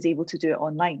industry that was able to do it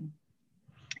online.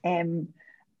 And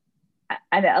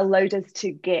it allowed us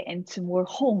to get into more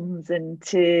homes and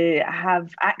to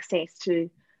have access to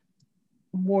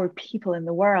more people in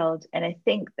the world. And I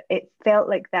think it felt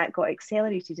like that got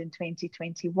accelerated in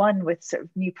 2021 with sort of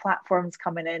new platforms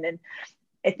coming in. And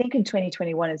I think in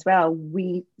 2021 as well,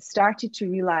 we started to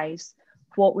realize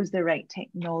what was the right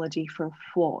technology for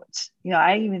what. You know,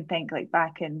 I even think like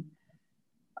back in,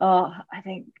 I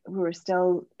think we were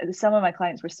still, some of my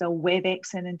clients were still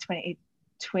WebExing in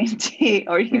 2020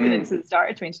 or even into the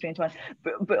start of 2021,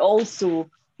 but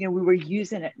also, you know, we were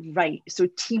using it right. So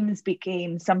Teams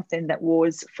became something that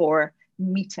was for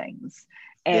meetings.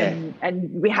 And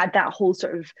we had that whole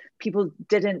sort of, people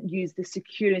didn't use the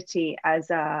security as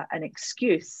an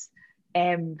excuse.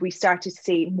 We started to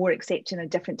see more accepting of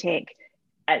different tech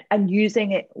and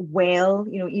using it well.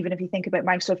 You know, even if you think about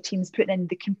Microsoft Teams putting in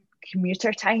the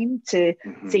commuter time to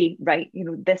say, right, you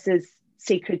know, this is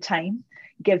sacred time,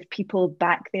 give people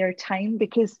back their time,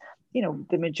 because, you know,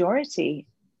 the majority,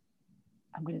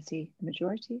 I'm going to say the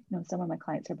majority, no, some of my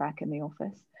clients are back in the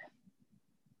office.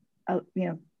 You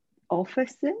know,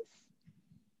 offices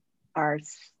are,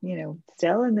 you know,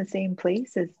 still in the same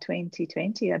place as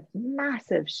 2020, a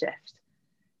massive shift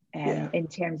in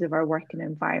terms of our working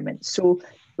environment. So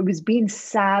it was being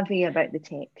savvy about the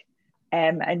tech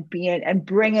and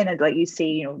bringing it, like you say,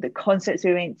 you know, the concerts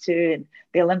we went to and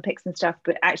the Olympics and stuff,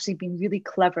 but actually being really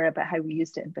clever about how we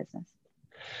used it in business.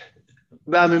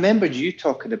 Well, I remembered you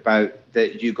talking about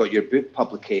that you got your book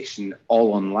publication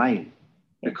all online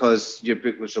because your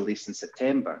book was released in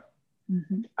September.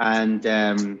 And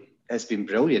it's been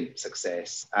brilliant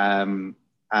success.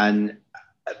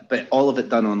 But all of it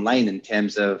done online in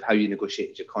terms of how you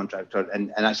negotiated your contract,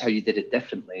 and actually how you did it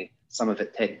differently. Some of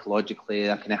it technologically,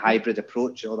 a kind of hybrid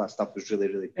approach, all that stuff was really,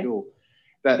 really cool.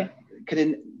 But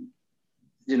kind of,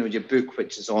 you know, your book,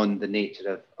 which is on the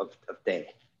nature of death,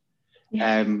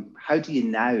 how do you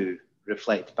now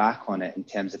reflect back on it in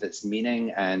terms of its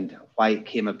meaning and why it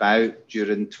came about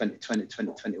during 2020,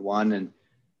 2021? And,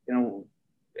 you know,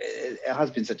 it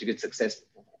has been such a good success.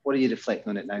 What are you reflecting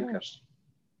on it now, Kirsten?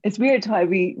 It's weird how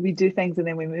we do things and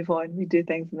then we move on. We do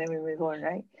things and then we move on,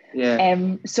 right? Yeah.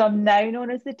 So I'm now known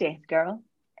as the Death Girl.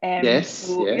 Yes.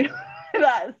 So, yeah. You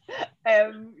know,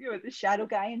 that's you know, the shadow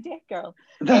guy and Death Girl.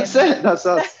 That's it. That's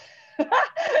us.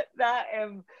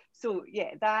 So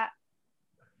yeah, that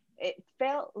it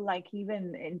felt like,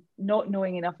 even in not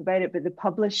knowing enough about it, but the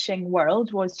publishing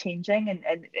world was changing,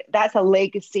 and that's a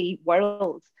legacy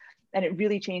world, and it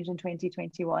really changed in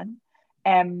 2021.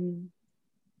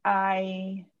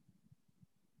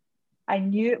 I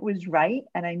knew it was right,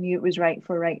 and I knew it was right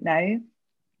for right now.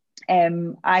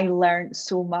 I learned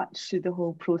so much through the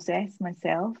whole process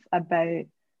myself about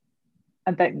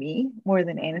me more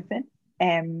than anything.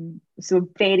 I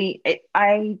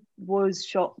was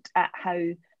shocked at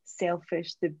how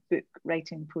selfish the book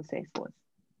writing process was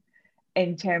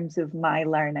in terms of my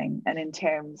learning and in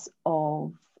terms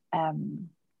of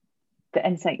the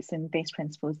insights and best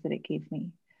principles that it gave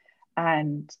me.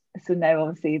 And so now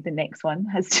obviously the next one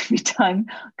has to be done.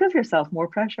 Give yourself more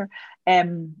pressure.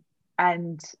 And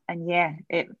yeah,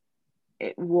 it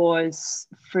was,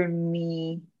 for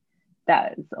me,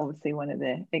 that is obviously one of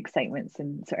the excitements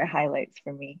and sort of highlights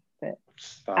for me. But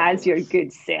as your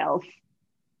good self.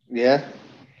 Yeah.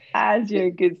 As your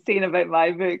good saying about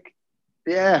my book.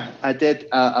 Yeah, I did.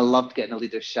 I loved getting a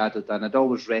leader's shadow done. I'd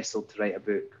always wrestled to write a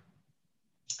book.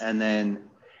 And then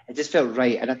it just felt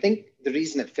right. And I think the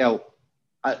reason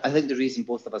the reason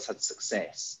both of us had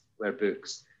success with our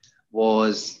books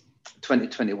was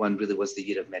 2021 really was the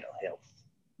year of mental health.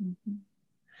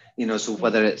 You know, so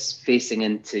whether it's facing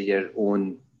into your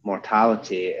own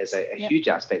mortality is a huge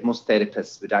aspect. Most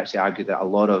therapists would actually argue that a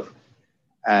lot of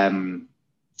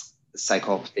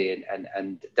psychopathy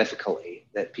and difficulty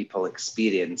that people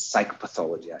experience,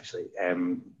 psychopathology actually,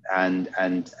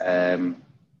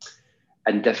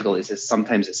 and difficulties is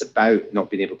sometimes it's about not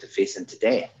being able to face into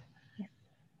death.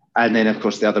 And then, of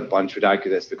course, the other bunch would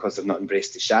argue that's because they've not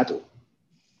embraced the shadow.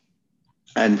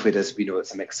 And whereas we know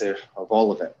it's a mixture of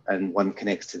all of it and one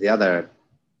connects to the other.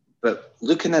 But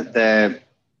looking at the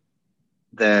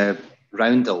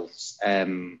Roundels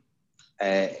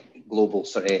global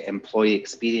sort of employee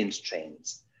experience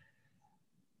trends,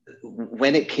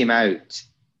 when it came out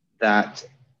that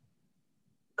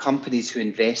companies who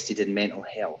invested in mental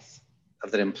health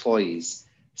of their employees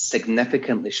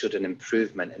significantly showed an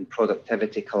improvement in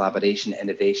productivity, collaboration,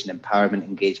 innovation, empowerment,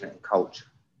 engagement, and culture.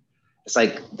 It's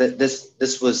like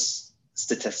this was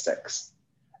statistics,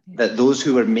 that those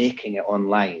who were making it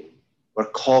online were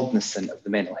cognizant of the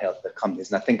mental health of their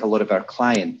companies. And I think a lot of our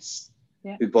clients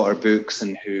who bought our books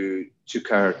and who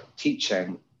took our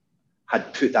teaching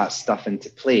had put that stuff into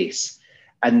place.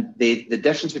 And the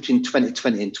difference between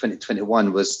 2020 and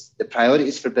 2021 was the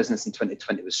priorities for business in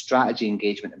 2020 was strategy,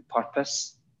 engagement, and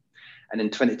purpose. And in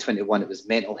 2021, it was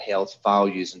mental health,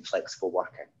 values, and flexible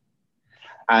working.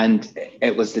 And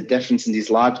it was the difference in these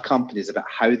large companies about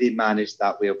how they managed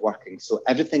that way of working. So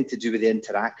everything to do with the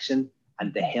interaction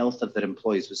and the health of their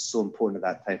employees was so important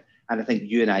at that time. And I think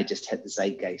you and I just hit the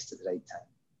zeitgeist at the right time.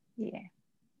 Yeah.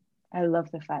 I love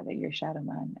the fact that you're Shadow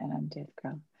Man and I'm Death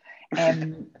Girl.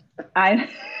 I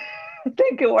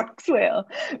think it works well.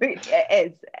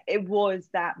 It was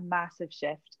that massive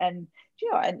shift. And,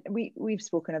 you know, and we've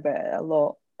spoken about it a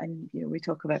lot. And, you know, we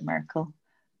talk about Merkel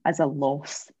as a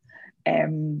loss.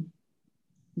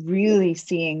 Really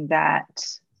seeing that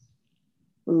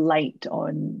light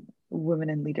on women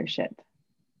in leadership,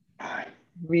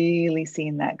 really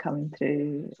seeing that coming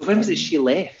through. So when was it she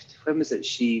left? When was it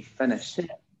she finished?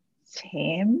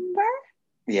 September?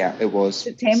 Yeah, it was.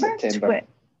 September? 26th.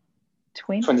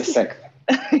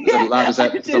 That was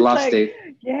it. The last day.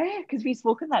 Yeah, because we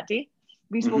spoke on that day.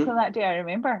 I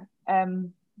remember.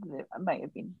 It might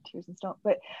have been tears and stuff,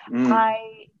 but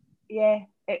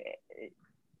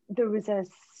there was a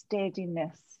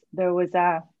steadiness. There was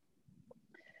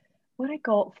what I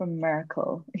got from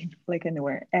Merkel, like in the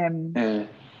word,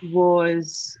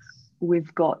 was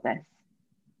we've got this.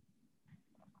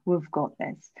 We've got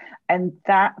this. And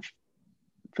that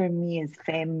for me is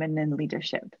feminine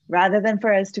leadership. Rather than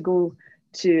for us to go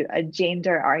to a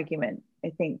gender argument,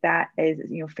 I think that is,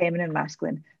 you know, feminine,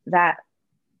 masculine, that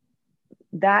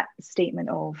statement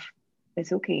of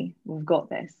it's okay, we've got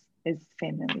this, is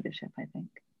feminine leadership, I think.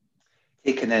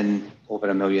 Taking in over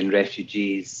 1 million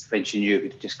refugees when she knew it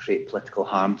would just create political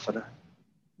harm for her.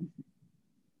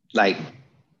 Like,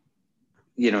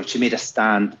 you know, she made a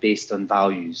stand based on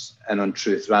values and on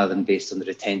truth rather than based on the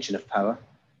retention of power.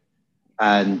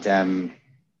 And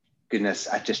goodness,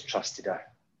 I just trusted her.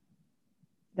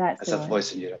 As a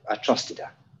voice in Europe, I trusted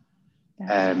her.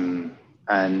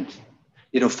 And,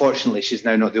 you know, fortunately, she's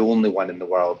now not the only one in the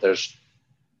world. There's,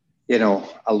 you know,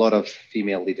 a lot of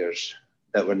female leaders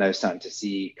that we're now starting to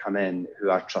see come in who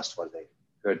are trustworthy,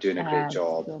 who are doing a great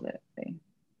job. Absolutely.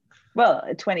 Well,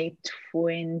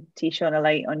 2020 shone a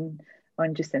light on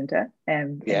Jacinda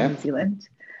in New Zealand.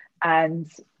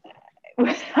 And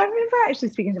I remember actually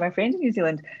speaking to my friend in New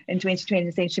Zealand in 2020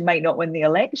 and saying she might not win the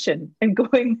election and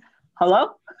going,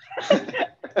 hello?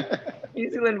 New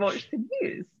Zealand watch the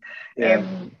news.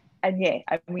 And yeah,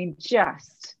 I mean,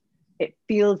 just, it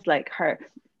feels like her,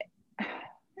 I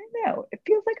don't know, it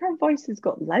feels like her voice has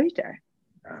got louder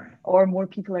or more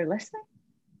people are listening.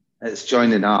 It's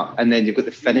joining up. And then you've got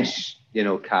the Finnish, you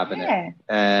know, cabinet.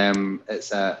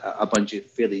 It's a bunch of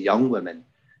fairly young women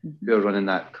who are running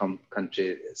that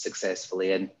country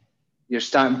successfully. And it's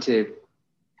starting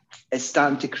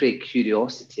to create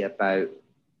curiosity about,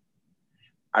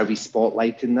 are we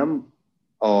spotlighting them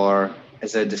or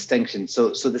is there a distinction? So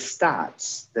the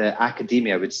stats, the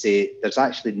academia would say there's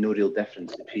actually no real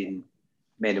difference between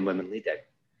men and women leading.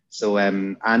 So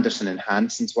Anderson and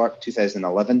Hansen's work,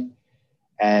 2011,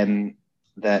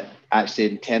 that actually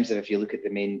in terms of if you look at the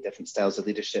main different styles of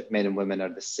leadership, men and women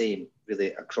are the same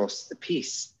really across the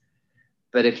piece.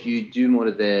 But if you do more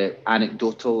of the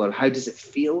anecdotal or how does it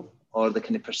feel or the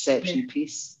kind of perception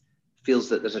piece, feels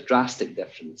that there's a drastic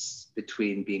difference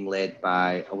between being led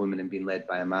by a woman and being led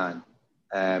by a man.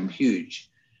 Huge.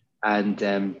 And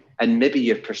maybe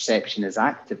your perception is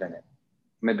active in it.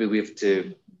 Maybe we have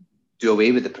to do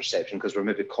away with the perception because we're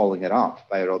maybe calling it up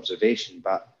by our observation.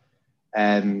 But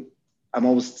I'm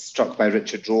always struck by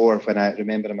Richard Rohr when I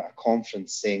remember him at a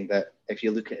conference saying that if you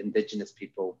look at Indigenous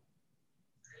people,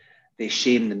 they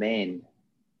shame the men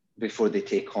before they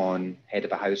take on head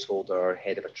of a household or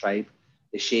head of a tribe.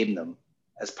 They shame them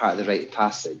as part of the rite of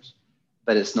passage,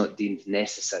 but it's not deemed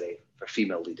necessary for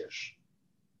female leaders.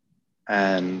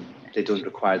 They don't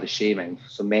require the shaming.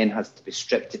 So men has to be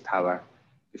stripped of power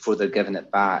before they're given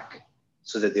it back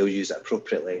so that they'll use it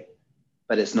appropriately.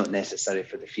 but it's not necessary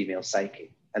for the female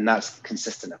psyche. And that's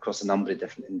consistent across a number of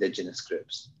different Indigenous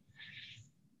groups.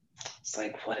 It's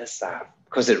like, what is that?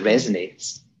 Because it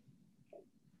resonates.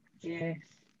 Yes.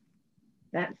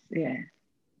 That's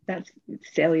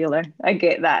cellular. I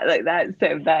get that. Like that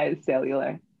is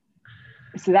cellular.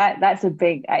 So that's a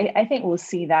big, I think we'll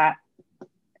see that.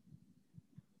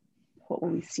 What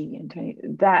will we see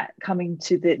in that coming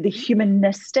to the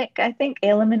humanistic, I think,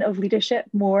 element of leadership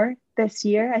more this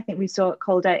year? I think we saw it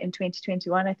called out in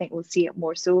 2021. I think we'll see it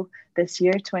more so this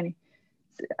year.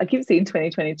 I keep saying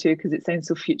 2022 because it sounds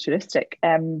so futuristic.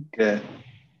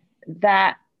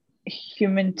 That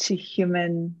human to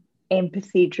human,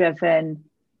 empathy driven,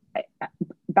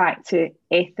 back to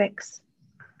ethics,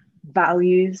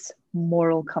 values,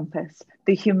 moral compass,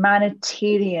 the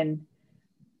humanitarian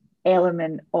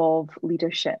element of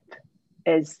leadership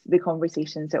is the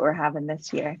conversations that we're having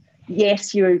this year.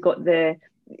 Yes, you've got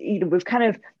we've kind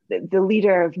of, the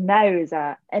leader of now is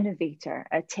a innovator,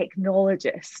 a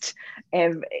technologist,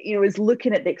 is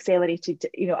looking at the accelerated,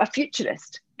 a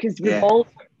futurist, because we've all,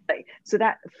 so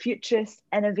that futurist,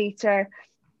 innovator,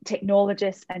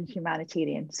 technologist, and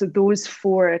humanitarian. So those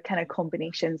four kind of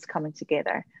combinations coming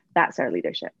together, that's our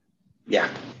leadership. Yeah,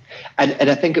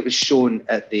 and I think it was shown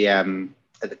at the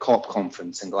COP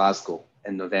conference in Glasgow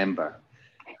in November.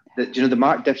 That, the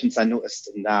marked difference I noticed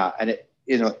in that, and it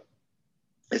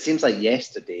seems like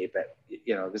yesterday, but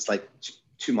it was like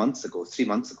 3 months ago.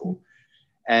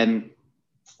 And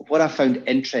what I found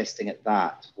interesting at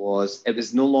that was it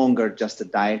was no longer just a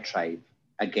diatribe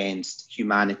against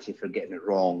humanity for getting it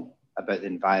wrong about the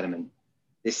environment.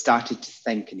 They started to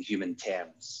think in human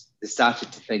terms. They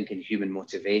started to think in human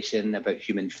motivation, about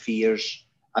human fears,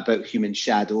 about human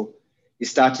shadow. They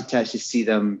started to actually see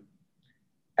them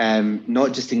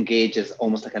not just engage as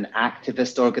almost like an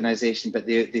activist organization, but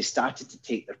they started to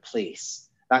take their place.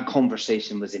 That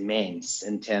conversation was immense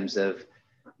in terms of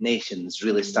nations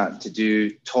really starting to do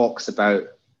talks about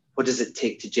what does it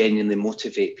take to genuinely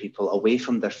motivate people away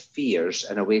from their fears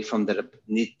and away from their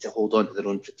need to hold on to their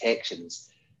own protections,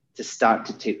 to start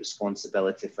to take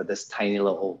responsibility for this tiny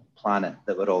little planet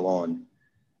that we're all on.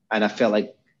 And I felt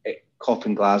like COP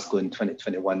in Glasgow in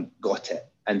 2021 got it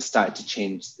and started to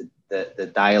change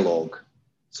the dialogue.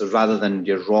 So rather than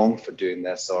you're wrong for doing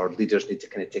this, or leaders need to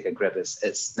kind of take a grip,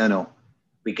 it's no,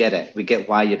 we get it. We get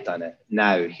why you've done it.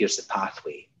 Now here's the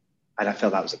pathway. And I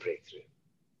felt that was a breakthrough.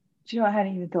 Do you know, I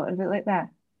hadn't even thought of it like that.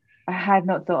 I had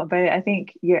not thought about it. I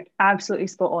think you're absolutely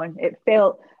spot on. It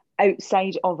felt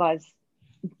outside of us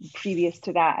previous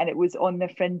to that, and it was on the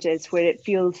fringes where it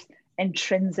feels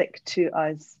intrinsic to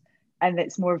us, and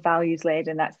it's more values led,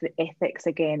 and that's the ethics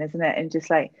again, isn't it? And just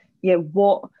like,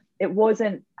 what it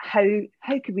wasn't how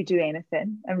could we do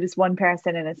anything? I'm just one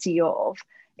person in a sea of.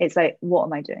 It's like, what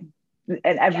am I doing?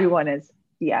 And everyone is,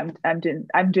 I'm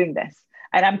doing this,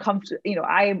 and I'm comfortable.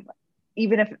 I,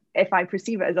 even if I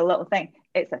perceive it as a little thing,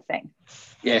 it's a thing.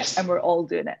 Yes, and we're all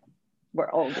doing it. We're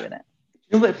all doing it.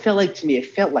 You know what it felt like to me?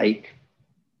 It felt like,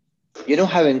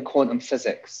 how in quantum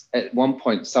physics, at one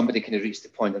point, somebody kind of reached the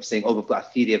point of saying, we've got a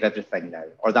theory of everything now,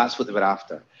 or that's what they were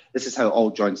after. This is how it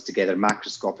all joins together,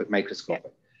 macroscopic, microscopic.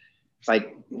 Yeah. It's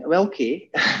like, well, okay,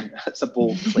 that's a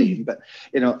bold claim, but,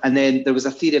 and then there was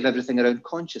a theory of everything around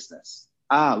consciousness.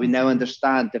 We now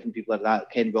understand different people like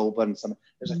that, Ken Wilber,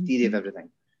 there's a theory of everything.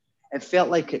 It felt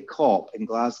like at COP in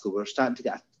Glasgow, we were starting to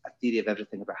get a theory of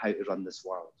everything about how to run this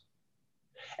world.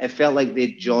 It felt like they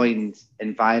joined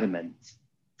environment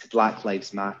to Black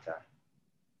Lives Matter,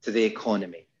 to the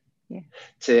economy,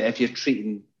 to if you're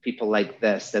treating people like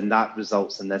this, then that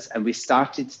results in this. And we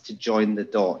started to join the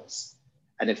dots.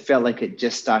 And it felt like it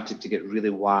just started to get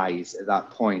really wise at that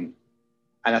point.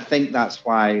 And I think that's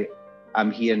why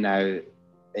I'm here now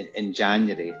in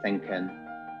January thinking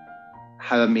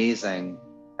how amazing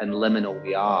and liminal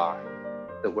we are,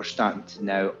 that we're starting to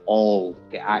now all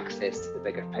get access to the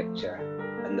bigger picture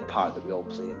and the part that we all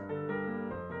play in it.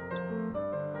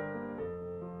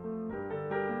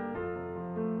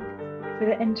 For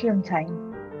the interim time,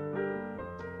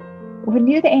 when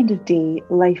near the end of day,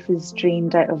 life is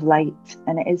drained out of light,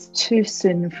 and it is too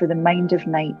soon for the mind of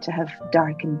night to have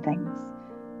darkened things.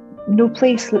 No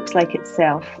place looks like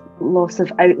itself. Loss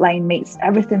of outline makes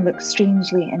everything look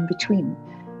strangely in between,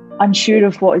 unsure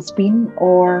of what has been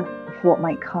or of what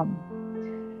might come.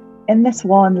 In this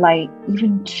wan light,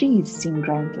 even trees seem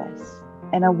groundless.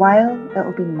 In a while,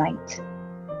 it'll be night,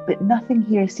 but nothing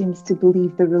here seems to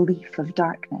believe the relief of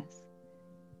darkness.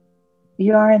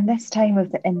 You are in this time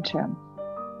of the interim,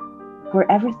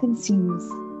 where everything seems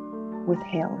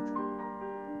withheld.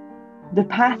 The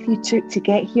path you took to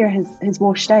get here has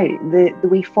washed out. The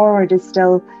way forward is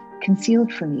still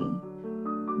concealed from you.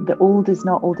 The old is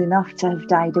not old enough to have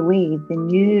died away. The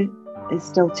new is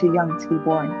still too young to be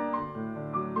born.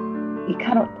 You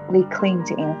cannot lay claim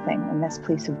to anything in this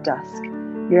place of dusk.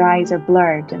 Your eyes are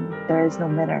blurred and there is no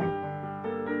mirror.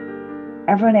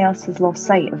 Everyone else has lost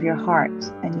sight of your heart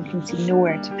and you can see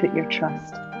nowhere to put your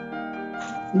trust.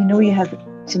 You know you have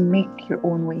to make your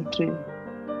own way through.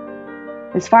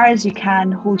 As far as you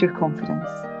can, hold your confidence.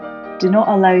 Do not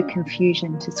allow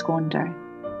confusion to squander.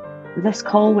 This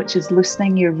call which is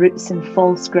loosening your roots in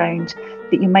false ground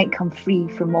that you might come free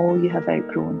from all you have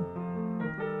outgrown.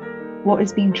 What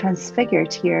is being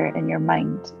transfigured here in your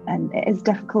mind, and it is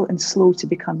difficult and slow to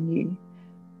become new.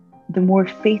 The more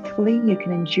faithfully you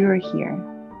can endure here,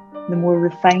 the more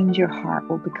refined your heart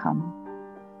will become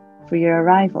for your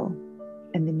arrival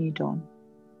in the new dawn.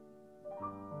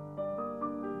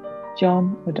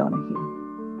 John O'Donoghue.